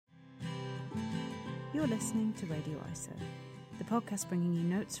You're listening to Radio ISO, the podcast bringing you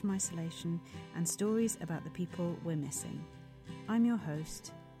notes from isolation and stories about the people we're missing. I'm your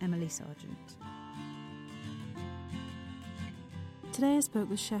host, Emily Sargent. Today I spoke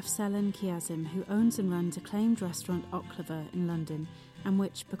with chef Selen Kiazim, who owns and runs acclaimed restaurant Oklava in London, and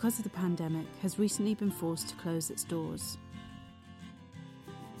which, because of the pandemic, has recently been forced to close its doors.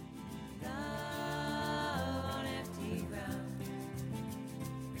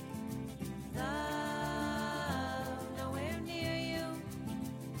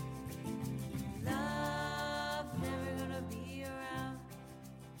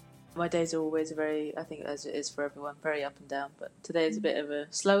 My days are always I think as it is for everyone, very up and down. But today is a bit of a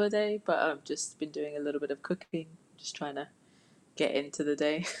slower day, but I've just been doing a little bit of cooking, just trying to get into the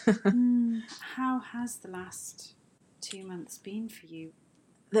day. How has the last 2 months been for you?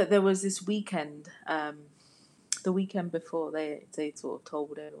 There was this weekend, the weekend before, they sort of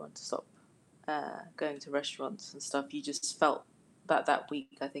told everyone to stop going to restaurants and stuff. You just felt that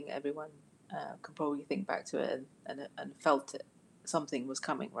week, I think everyone can probably think back to it and felt it. Something was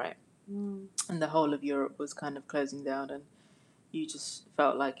coming, right? And the whole of Europe was kind of closing down, and you just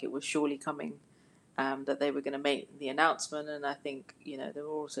felt like it was surely coming, that they were going to make the announcement. And I think, there were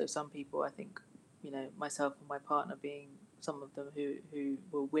also some people, I think, myself and my partner being some of them who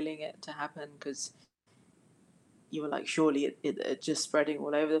were willing it to happen, because you were like, surely it just spreading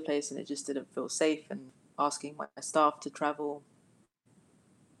all over the place and it just didn't feel safe. And asking my staff to travel,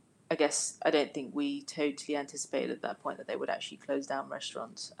 I guess I don't think we totally anticipated at that point that they would actually close down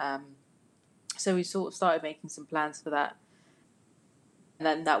restaurants. So we sort of started making some plans for that. And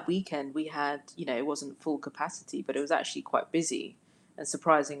then that weekend we had, it wasn't full capacity, but it was actually quite busy, and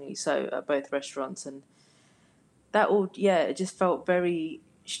surprisingly so, at both restaurants. And that it just felt very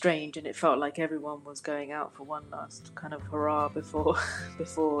strange, and it felt like everyone was going out for one last kind of hurrah before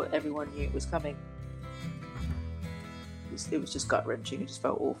everyone knew it was coming. It was just gut-wrenching. It just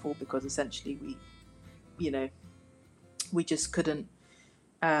felt awful, because essentially we just couldn't,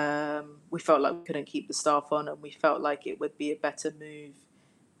 we felt like we couldn't keep the staff on, and we felt like it would be a better move,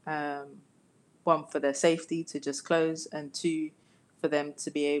 one, for their safety to just close, and two, for them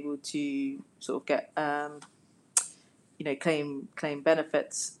to be able to sort of get, claim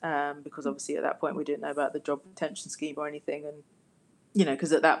benefits, because obviously at that point we didn't know about the job retention scheme or anything. And,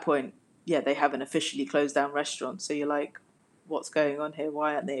 because at that point, they haven't officially closed down restaurants. So you're like, what's going on here?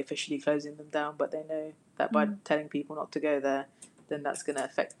 Why aren't they officially closing them down? But they know that by telling people not to go there, then that's going to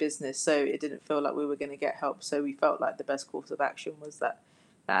affect business. So it didn't feel like we were going to get help. So we felt like the best course of action was that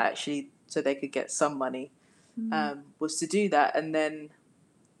actually, so they could get some money, was to do that. And then,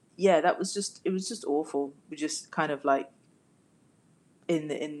 it was just awful. We just kind of like, in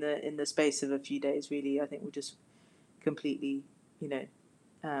the space of a few days, really, I think we just completely,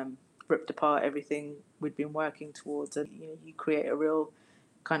 ripped apart everything we'd been working towards. And you create a real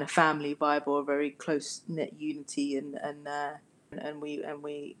kind of family vibe, or a very close knit unity, and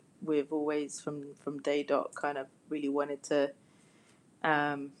we've always from day dot kind of really wanted to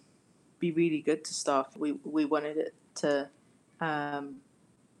be really good to staff. We wanted it to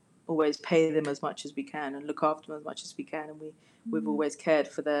always pay them as much as we can and look after them as much as we can, and we've always cared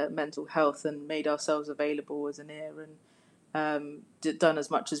for their mental health and made ourselves available as an ear, and done as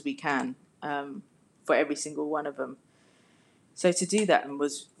much as we can for every single one of them. So to do that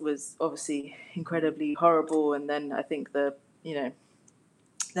was obviously incredibly horrible. And then I think then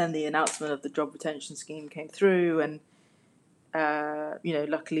the announcement of the job retention scheme came through, and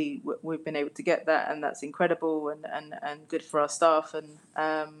luckily we've been able to get that, and that's incredible and good for our staff. And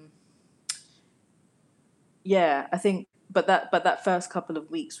I think, but that first couple of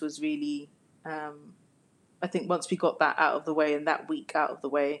weeks was really, I think once we got that out of the way, and that week out of the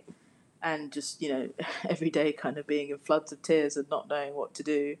way, and just, every day kind of being in floods of tears and not knowing what to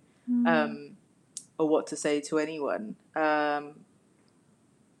do, or what to say to anyone, I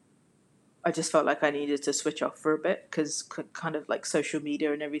just felt like I needed to switch off for a bit, because kind of like social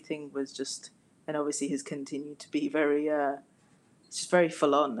media and everything was just, and obviously has continued to be very, it's just very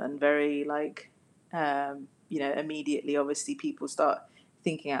full on, and very like, immediately obviously people start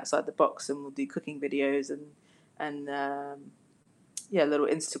thinking outside the box, and we'll do cooking videos and little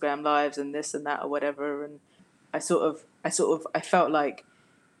Instagram lives and this and that or whatever. And I felt like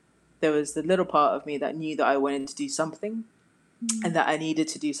there was the little part of me that knew that I wanted to do something, and that I needed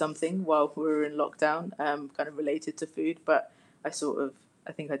to do something while we were in lockdown, kind of related to food. But I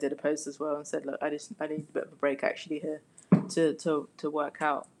think I did a post as well and said, look, I need a bit of a break actually here to work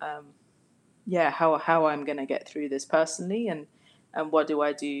out, how I'm going to get through this personally, and what do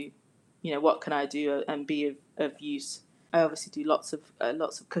I do, what can I do and be of use. I obviously do lots of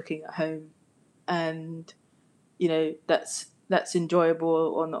cooking at home, and that's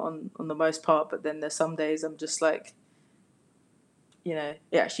enjoyable on the most part. But then there's some days I'm just like,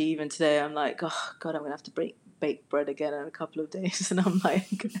 actually even today I'm like, oh God, I'm gonna have to bake bread again in a couple of days, and I'm like,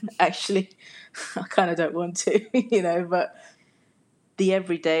 actually, I kind of don't want to, but the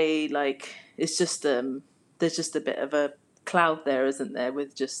everyday, like, it's just there's just a bit of a cloud there, isn't there,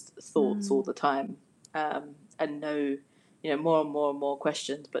 with just thoughts all the time, and no, more and more and more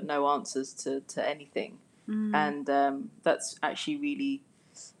questions, but no answers to anything, and that's actually really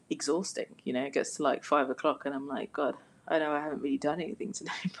exhausting. It gets to like 5 o'clock, and I'm like, God, I know I haven't really done anything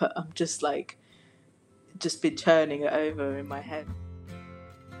today, but I'm just like, just been turning it over in my head.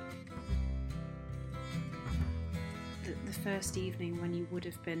 The first evening when you would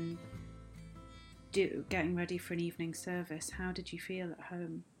have been getting ready for an evening service, how did you feel at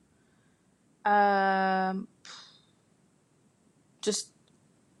home? Just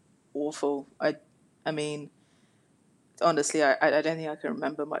awful. I mean, honestly, I don't think I can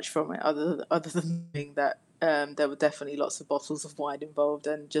remember much from it other than knowing that there were definitely lots of bottles of wine involved,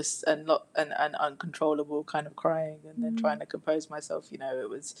 and uncontrollable kind of crying, and then trying to compose myself. It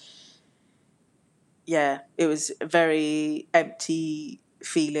was a very empty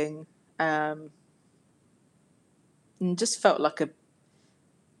feeling, and just felt like I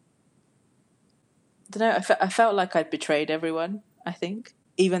don't know. I felt like I'd betrayed everyone, I think,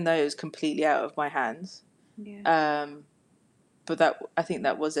 even though it was completely out of my hands. Yeah. But I think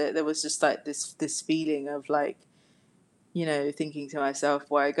that was it. There was just like this feeling of like, thinking to myself,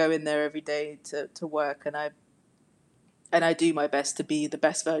 why I go in there every day to work, and I do my best to be the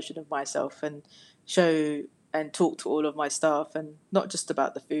best version of myself, and show and talk to all of my staff, and not just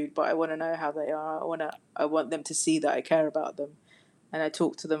about the food, but I want to know how they are. I want them to see that I care about them, and I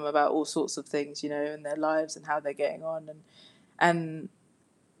talk to them about all sorts of things, in their lives and how they're getting on, and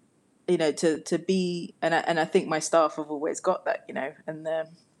to be, and I think my staff have always got that, and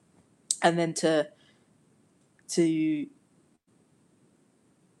then to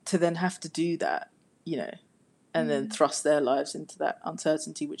then have to do that, and then thrust their lives into that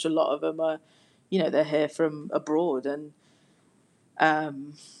uncertainty, which a lot of them are, they're here from abroad, and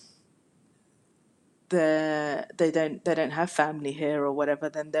they don't have family here or whatever.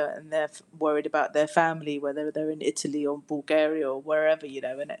 Then they're worried about their family, whether they're in Italy or Bulgaria or wherever,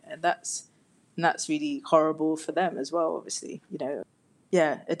 and that's really horrible for them as well, obviously.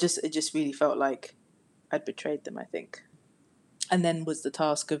 It just really felt like I'd betrayed them, I think. And then was the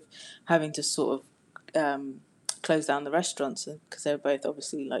task of having to sort of close down the restaurants, because they were both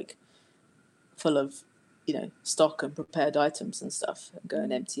obviously like full of stock and prepared items and stuff, and go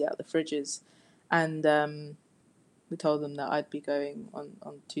and empty out the fridges. And we told them that I'd be going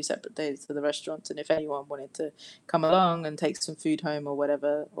on 2 separate days to the restaurant, and if anyone wanted to come along and take some food home or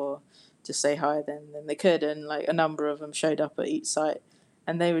whatever, or just say hi, then they could. And like a number of them showed up at each site,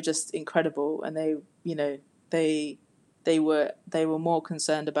 and they were just incredible. And they were more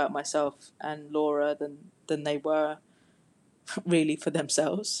concerned about myself and Laura than they were really for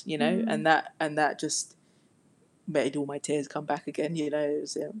themselves, and that just made all my tears come back again. It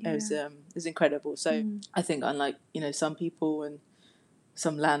was incredible. So I think, unlike some people and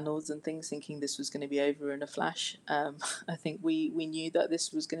some landlords and things thinking this was going to be over in a flash, I think we knew that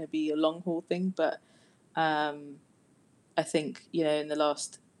this was going to be a long haul thing. But I think in the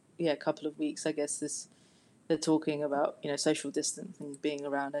last couple of weeks, I guess they're talking about social distancing being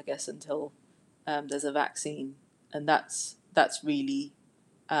around, I guess, until there's a vaccine, and that's really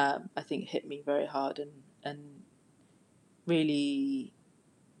I think hit me very hard, and really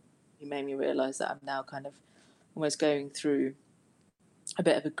made me realise that I'm now kind of almost going through a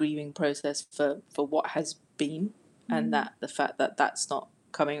bit of a grieving process for what has been, and that the fact that that's not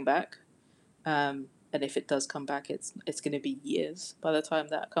coming back, and if it does come back, it's going to be years by the time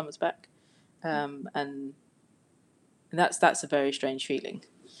that comes back, and that's a very strange feeling,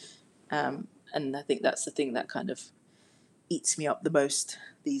 and I think that's the thing that kind of eats me up the most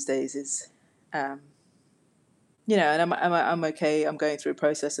these days is, and I'm okay. I'm going through a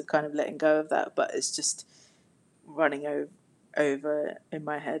process of kind of letting go of that, but it's just running over in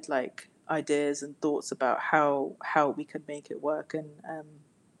my head, like ideas and thoughts about how we could make it work. And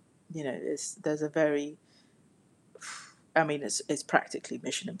there's a very, I mean, it's practically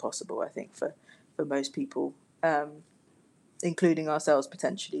mission impossible, I think, for most people, including ourselves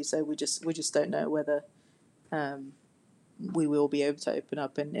potentially. So we just don't know whether we will be able to open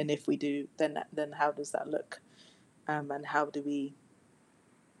up, and if we do, then how does that look, and how do we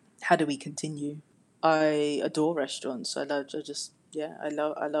continue? I adore restaurants. I love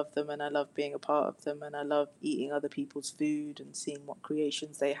them, and I love being a part of them, and I love eating other people's food and seeing what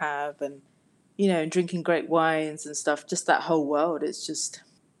creations they have, and and drinking great wines and stuff. Just that whole world. It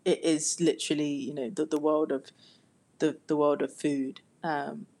is literally, the world of the world of food.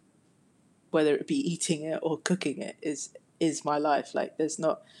 Whether it be eating it or cooking it is my life. Like, there's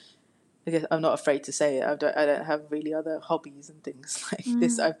not. I guess I'm not afraid to say it. I don't have really other hobbies and things like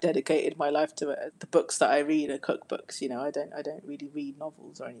this. I've dedicated my life to it. The books that I read are cookbooks. I don't really read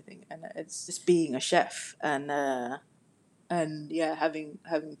novels or anything. And it's just being a chef and yeah, having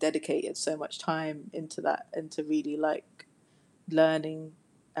dedicated so much time into that, and to really like learning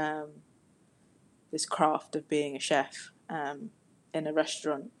this craft of being a chef in a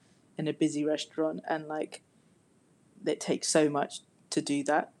restaurant, in a busy restaurant, and like it takes so much to do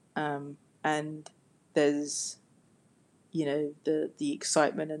that. And there's, the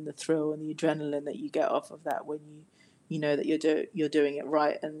excitement and the thrill and the adrenaline that you get off of that when you know that you're doing it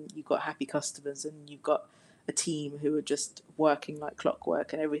right, and you've got happy customers, and you've got a team who are just working like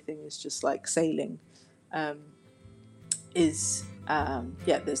clockwork, and everything is just like sailing. There's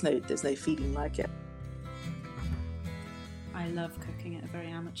no feeling like it. I love cooking at a very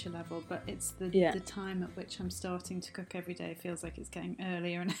amateur level, but it's the time at which I'm starting to cook every day feels like it's getting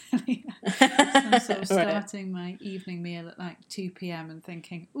earlier and earlier. So I'm sort of starting my evening meal at like 2 p.m. and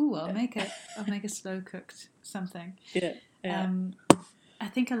thinking, "Ooh, I'll make a slow cooked something." Yeah. I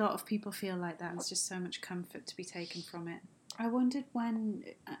think a lot of people feel like that. There's just so much comfort to be taken from it. I wondered when,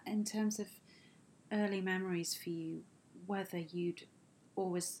 in terms of early memories for you, whether you'd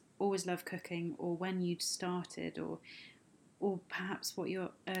always loved cooking, or when you'd started, or perhaps what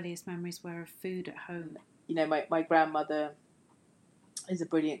your earliest memories were of food at home. My grandmother is a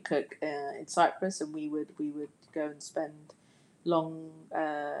brilliant cook in Cyprus, and we would go and spend long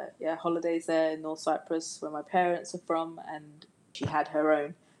holidays there in North Cyprus, where my parents are from, and she had her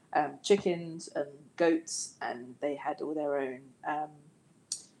own chickens and goats, and they had all their own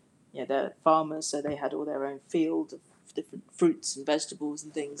they're farmers, so they had all their own field of different fruits and vegetables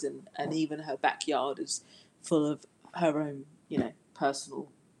and things, and even her backyard is full of her own, personal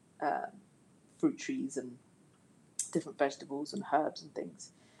fruit trees and different vegetables and herbs and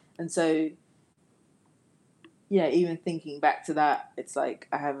things. And so, even thinking back to that, it's like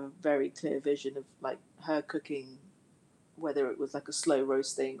I have a very clear vision of like her cooking, whether it was like a slow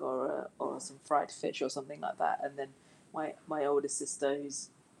roasting or some fried fish or something like that. And then my older sister, who's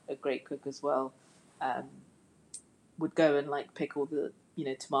a great cook as well, would go and like pick all the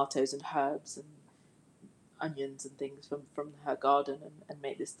tomatoes and herbs and onions and things from her garden, and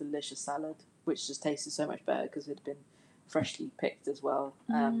make this delicious salad, which just tasted so much better because it had been freshly picked as well.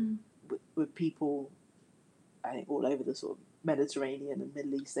 With people, I think, all over the sort of Mediterranean and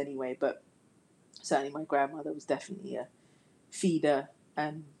Middle East anyway, but certainly my grandmother was definitely a feeder,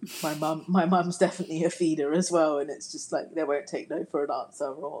 and my mum's definitely a feeder as well. And it's just like they won't take no for an answer,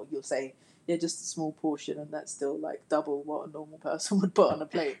 or you'll say, yeah, just a small portion, and that's still like double what a normal person would put on a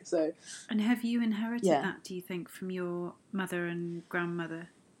plate. So, and have you inherited that, do you think, from your mother and grandmother?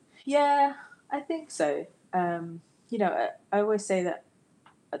 Yeah, I think so. I always say that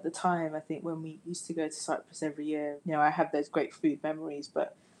at the time, I think when we used to go to Cyprus every year, I have those great food memories,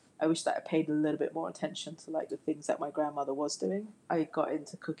 but I wish that I paid a little bit more attention to like the things that my grandmother was doing. I got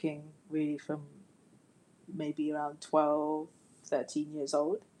into cooking really from maybe around 12, 13 years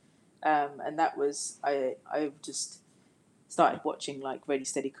old. And that was, I just started watching like Ready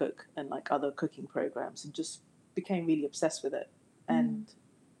Steady Cook and like other cooking programs, and just became really obsessed with it. And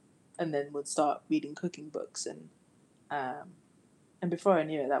then would start reading cooking books, and before I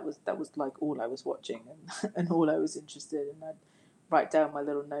knew it, that was like all I was watching and all I was interested in. I'd write down my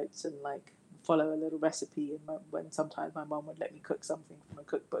little notes and like follow a little recipe, and when sometimes my mum would let me cook something from a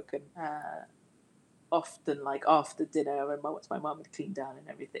cookbook, and often like after dinner, when once my mum had cleaned down and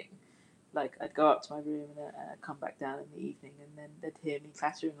everything, like I'd go up to my room and I'd come back down in the evening, and then they'd hear me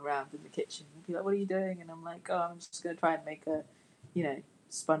clattering around in the kitchen and be like, "What are you doing?" And I'm like, "Oh, I'm just going to try and make a,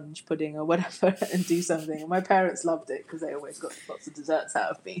 sponge pudding or whatever and do something." And my parents loved it because they always got lots of desserts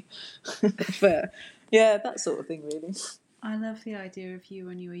out of me. But yeah, that sort of thing really. I love the idea of you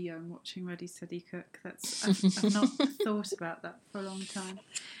when you were young watching Ready Steady Cook. I've not thought about that for a long time.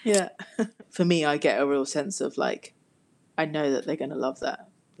 Yeah. For me, I get a real sense of like, I know that they're going to love that.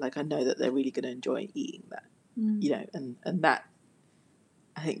 Like, I know that they're really going to enjoy eating that, and that,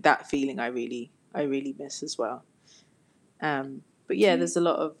 I think that feeling I really miss as well. But yeah, there's a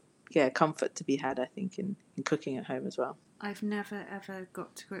lot of comfort to be had, I think, in cooking at home as well. I've never ever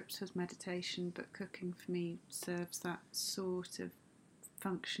got to grips with meditation, but cooking for me serves that sort of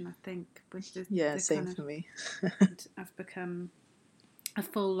function, I think. With the same for me. I've become a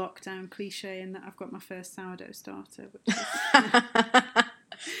full lockdown cliche in that I've got my first sourdough starter, which is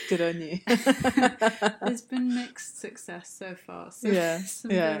Good on you. There's been mixed success so far. So Yeah.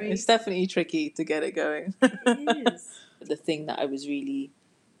 It's definitely tricky to get it going. It is. The thing that I was really,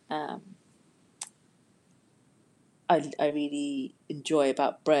 I really enjoy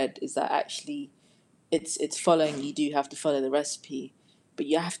about bread is that actually it's following. You do have to follow the recipe, but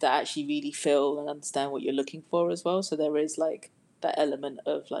you have to actually really feel and understand what you're looking for as well. So there is like that element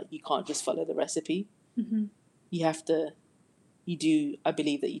of like you can't just follow the recipe. Mm-hmm. You have to. I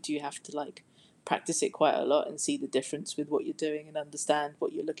believe that you do have to like practice it quite a lot and see the difference with what you're doing and understand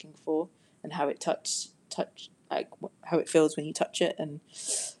what you're looking for and how it touch like how it feels when you touch it, and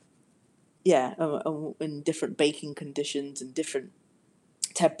in different baking conditions and different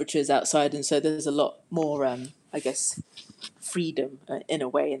temperatures outside. And so there's a lot more I guess freedom in a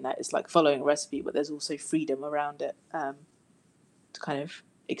way in that it's like following a recipe, but there's also freedom around it to kind of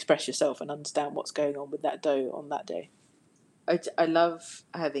express yourself and understand what's going on with that dough on that day. I love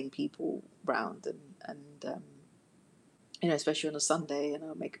having people round and especially on a Sunday, and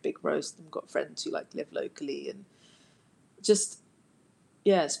I'll make a big roast. I've got friends who like live locally, and just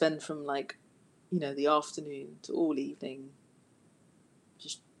spend from like the afternoon to all evening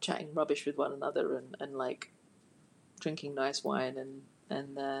just chatting rubbish with one another and like drinking nice wine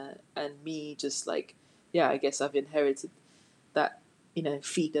and me just like I guess I've inherited that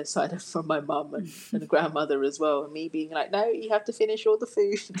feeder side of from my mum and grandmother as well, and me being like, no, you have to finish all the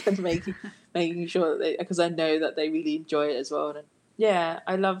food and making sure that because I know that they really enjoy it as well. And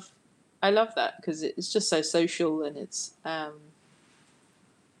I love that because it's just so social, and it's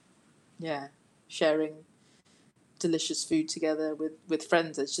sharing delicious food together with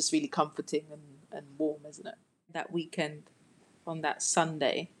friends. It's just really comforting and warm, isn't it? That weekend on that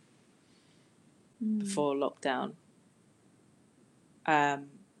Sunday before lockdown,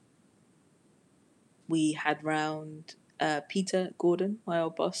 we had round Peter Gordon, my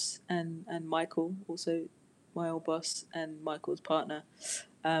old boss, and Michael, also my old boss, and Michael's partner.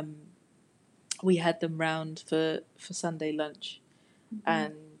 We had them round for Sunday lunch,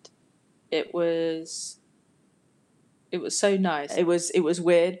 and it was so nice. It was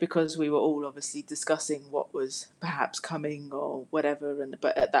weird because we were all obviously discussing what was perhaps coming or whatever,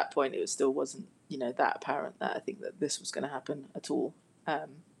 but at that point it still wasn't that apparent that I think that this was going to happen at all.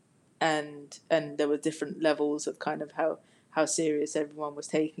 And there were different levels of kind of how serious everyone was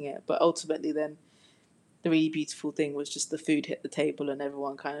taking it, but ultimately then the really beautiful thing was just the food hit the table and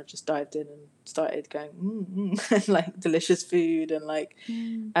everyone kind of just dived in and started going and like delicious food and like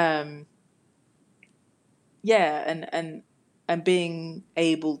and being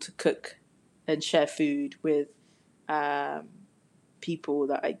able to cook and share food with people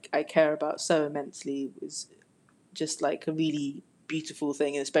that I care about so immensely was just like a really beautiful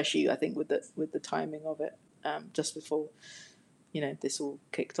thing, and especially I think with the timing of it, just before this all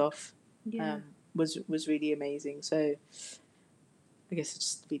kicked off, was really amazing. So I guess I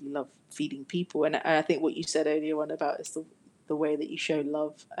just really love feeding people, and I think what you said earlier on about is the way that you show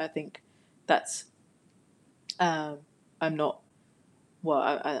love. I think that's I'm not. Well,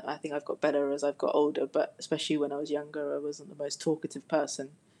 I think I've got better as I've got older, but especially when I was younger, I wasn't the most talkative person,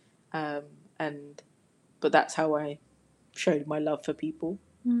 but that's how I showed my love for people.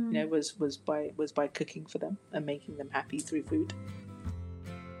 Was by cooking for them and making them happy through food.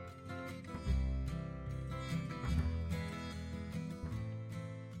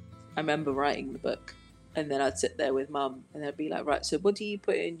 I remember writing the book, and then I'd sit there with Mum, and I'd be like, right, so what do you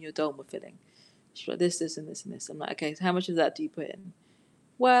put in your dolma filling? She's like, this, and this, and this. I'm like, okay, so how much of that do you put in?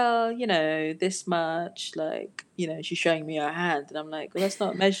 Well, this much, like, she's showing me her hand, and I'm like, well, that's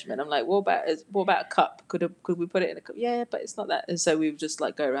not a measurement. I'm like, what about a cup? Could we put it in a cup? Yeah, but it's not that. And so we would just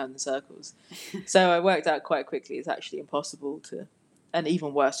like go around in circles. So I worked out quite quickly it's actually impossible to, and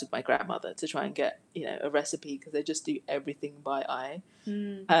even worse with my grandmother, to try and get a recipe, because they just do everything by eye.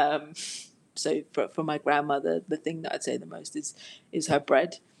 So for my grandmother, the thing that I'd say the most is her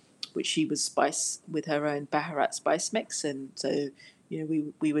bread, which she was spice with her own Baharat spice mix, and so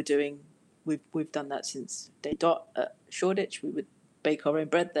we were doing, we've done that since day dot at Shoreditch. We would bake our own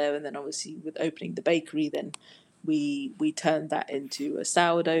bread there, and then obviously with opening the bakery, then we turned that into a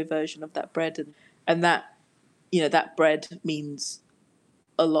sourdough version of that bread, and that that bread means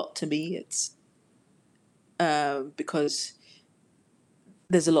a lot to me. It's because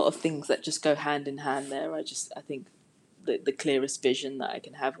there's a lot of things that just go hand in hand there. I think the clearest vision that I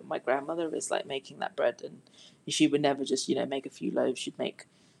can have of my grandmother is like making that bread, and she would never just make a few loaves. She'd make,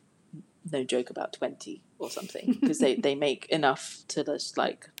 no joke, about 20 or something, because they make enough to just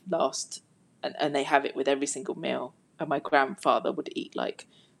like last, and they have it with every single meal. And my grandfather would eat like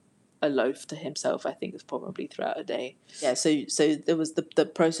a loaf to himself. I think it's probably throughout a day. Yeah, so there was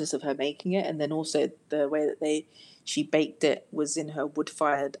the process of her making it, and then also the way that she baked it was in her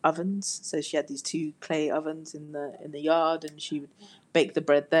wood-fired ovens. So she had these 2 clay ovens in the yard, and she would bake the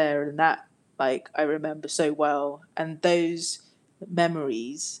bread there, and that, like, I remember so well. And those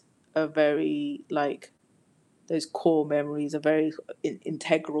memories are very, like, those core memories are very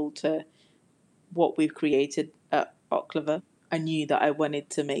integral to what we've created at Oklava. I knew that I wanted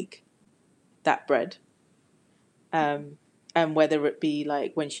to make that bread. And whether it be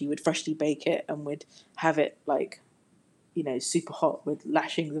like when she would freshly bake it and would have it, like, you know, super hot with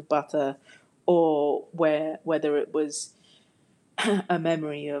lashings of butter, or whether it was a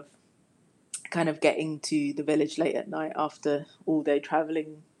memory of kind of getting to the village late at night after all day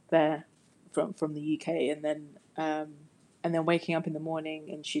traveling there from the UK, and then waking up in the morning,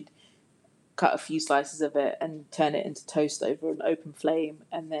 and she'd cut a few slices of it and turn it into toast over an open flame,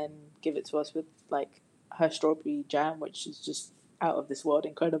 and then give it to us with, like, her strawberry jam, which is just out of this world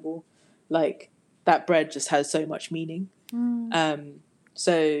incredible. Like, that bread just has so much meaning.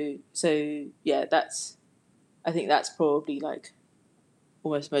 So yeah, I think that's probably, like,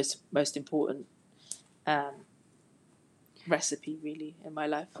 almost most important recipe really in my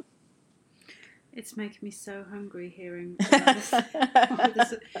life. It's making me so hungry hearing about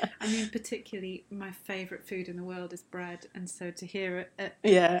this. I mean, particularly my favourite food in the world is bread, and so to hear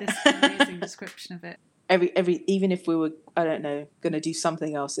this amazing description of it. Every even if we were, I don't know, going to do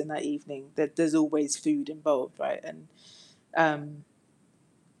something else in that evening, there's always food involved, right? And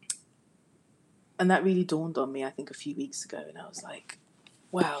that really dawned on me, I think, a few weeks ago, and I was like,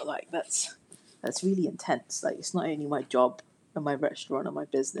 wow, like that's really intense. Like, it's not only my job and my restaurant and my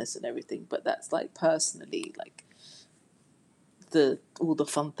business and everything, but that's, like, personally, like, all the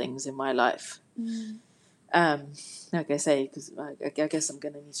fun things in my life. Like I say, because I guess I'm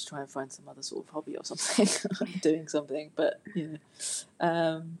going to need to try and find some other sort of hobby or something, doing something. But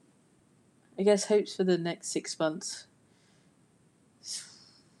I guess hopes for the next 6 months.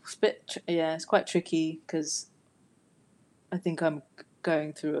 It's quite tricky because I think I'm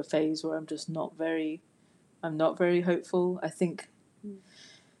going through a phase where I'm just not very hopeful. I think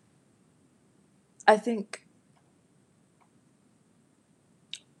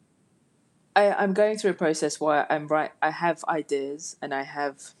I'm going through a process where I have ideas and I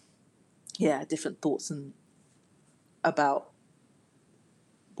have different thoughts about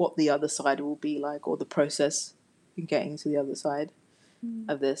what the other side will be like, or the process in getting to the other side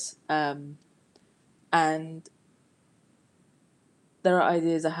of this. And there are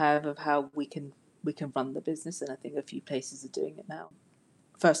ideas I have of how we can run the business, and I think a few places are doing it now.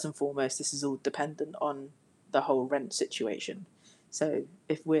 First and foremost, this is all dependent on the whole rent situation. So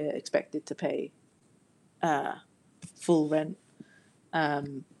if we're expected to pay full rent,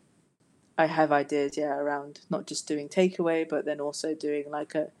 I have ideas around not just doing takeaway, but then also doing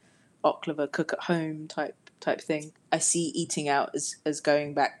like a Oklava cook at home type thing. I see eating out as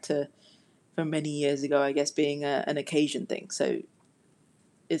going back to, from many years ago, I guess, being an occasion thing. So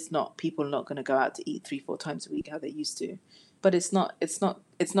people are not going to go out to eat 3-4 times a week how they used to. But it's not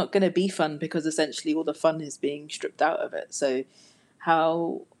going to be fun, because essentially all the fun is being stripped out of it. So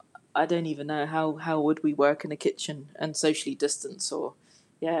I don't even know how would we work in a kitchen and socially distance, or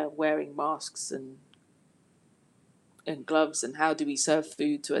wearing masks and gloves, and how do we serve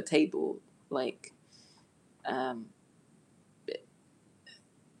food to a table, like no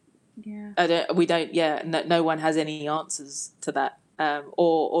one has any answers to that,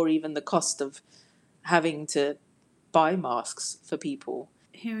 or even the cost of having to buy masks for people.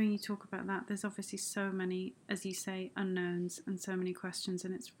 Hearing you talk about that, there's obviously so many, as you say, unknowns and so many questions,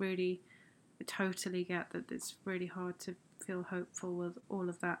 and it's really, I totally get that it's really hard to feel hopeful with all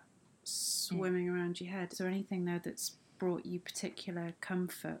of that swimming around your head. Is there anything though that's brought you particular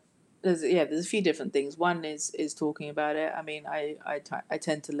comfort? There's a few different things. One is talking about it. I mean, I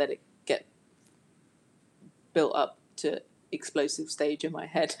tend to let it get built up to explosive stage in my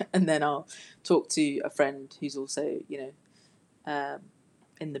head, and then I'll talk to a friend who's also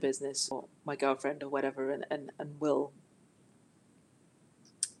in the business, or my girlfriend or whatever, and will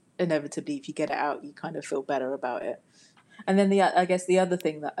inevitably, if you get it out, you kind of feel better about it. And then I guess the other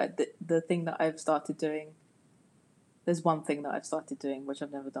thing the thing that I've started doing, there's one thing that I've started doing which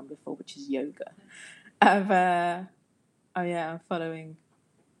I've never done before, which is yoga. I'm following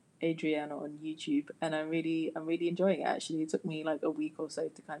Adriana on YouTube, and I'm really enjoying it. Actually, it took me like a week or so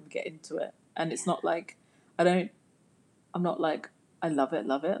to kind of get into it, and it's not like I'm not like I love it,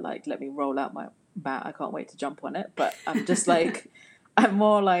 like let me roll out my mat, I can't wait to jump on it, but I'm just like I'm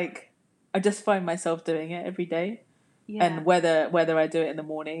more like I just find myself doing it every day. Yeah. And whether I do it in the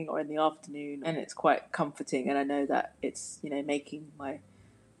morning or in the afternoon, and it's quite comforting, and I know that it's, you know, making my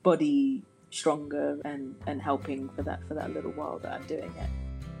body stronger and helping for that little while that I'm doing it.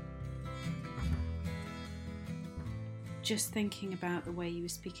 Just thinking about the way you were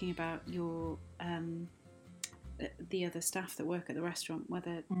speaking about your the other staff that work at the restaurant,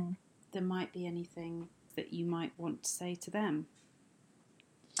 whether there might be anything that you might want to say to them.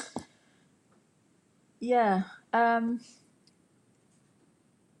 Yeah. God,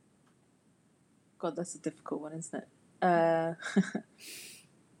 that's a difficult one, isn't it? I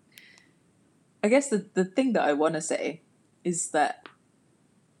guess the thing that I want to say is that,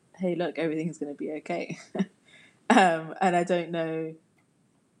 hey, look, everything's going to be okay. And I don't know,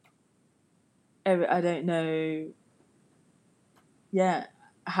 yeah,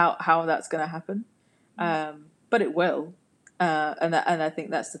 how that's going to happen. But it will. And I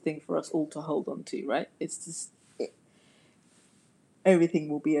think that's the thing for us all to hold on to, right? It's just, everything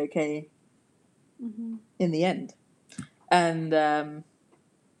will be okay in the end. And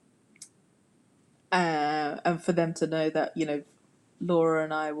for them to know that, you know, Laura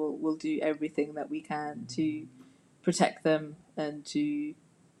and I will do everything that we can to protect them and to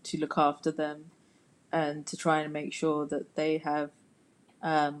look after them and to try and make sure that they have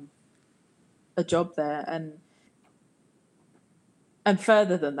a job there. And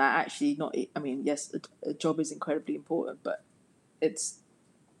further than that, actually, not, I mean, yes, a job is incredibly important, but it's,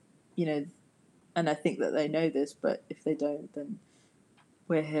 you know, and I think that they know this, but if they don't, then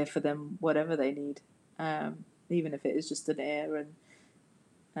we're here for them, whatever they need, even if it is just an ear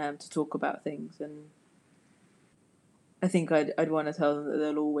and to talk about things. And I think I'd want to tell them that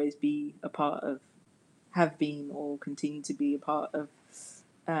they'll always be a part of, have been or continue to be a part of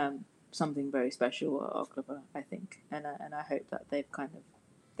something very special at Oklahoma, I think, and I hope that they've kind of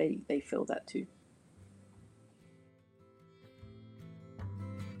they feel that too.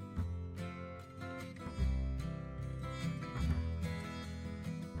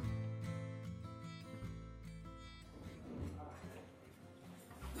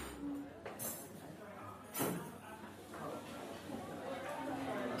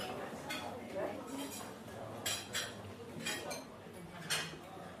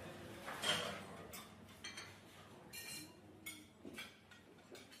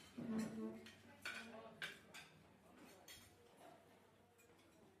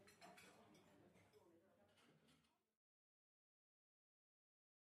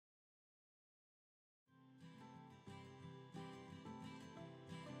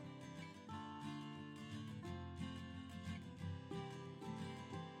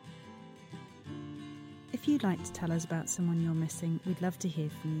 If you'd like to tell us about someone you're missing, we'd love to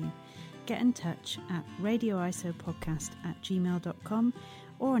hear from you. Get in touch at radioisopodcast@gmail.com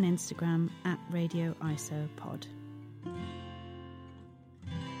or on Instagram @radioisopod.